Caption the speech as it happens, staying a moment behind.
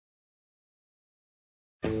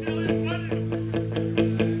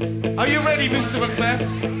you ready, Mr. Macbeth?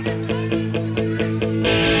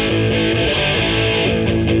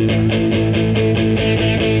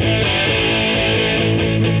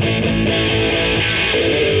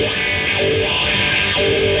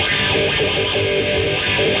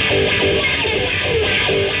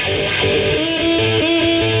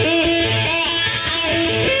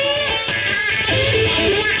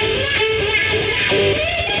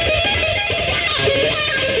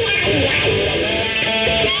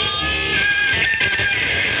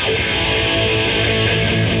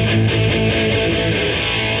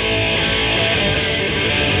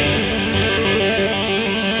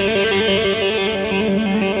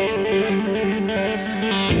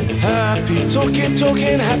 Happy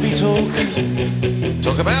talking, happy talk.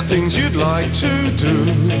 Talk about things you'd like to do.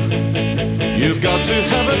 You've got to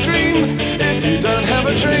have a dream. If you don't have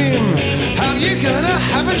a dream, how you gonna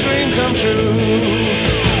have a dream come true?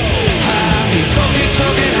 Happy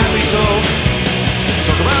talking, happy talk.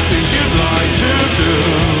 Talk about things you'd like to do.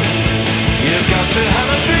 You've got to have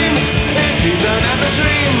a dream. If you don't have a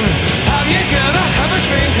dream, how you gonna have a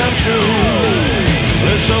dream come true?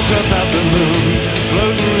 Let's talk about the moon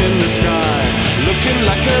floating in the sky, looking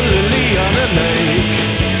like a lily on a lake.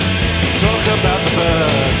 Talk about the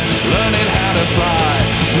bird learning how to fly,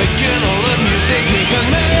 making all the music he can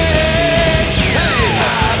make. Hey,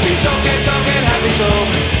 happy talking, happy talk.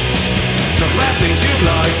 Talk about things you'd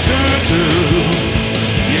like to do.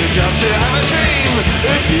 You've got to have a dream.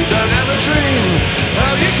 If you don't have a dream,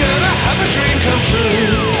 how you gonna have a dream come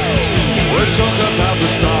true? Let's talk about the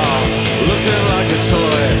star, looking like a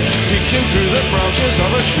toy, peeking through the branches of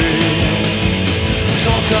a tree.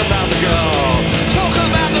 Talk about the girl, talk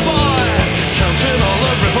about the boy, counting all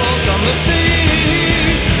the ripples on the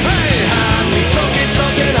sea. Hey, happy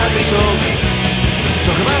talking, happy talk.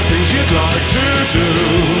 Talk about things you'd like to do.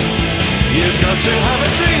 You've got to have a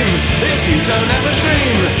dream. If you don't have a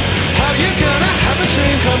dream, how you gonna have a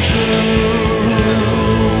dream come true?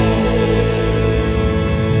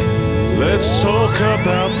 Let's talk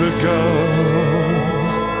about the girl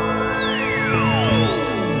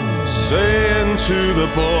saying to the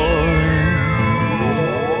boy,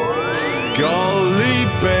 golly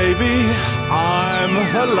baby, I'm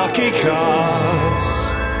a lucky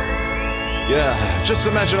cuz. Yeah, just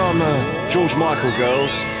imagine I'm George Michael,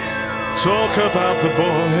 girls. Talk about the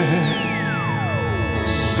boy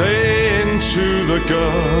saying to the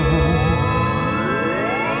girl,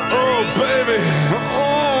 oh baby, oh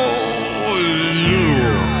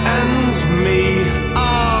you.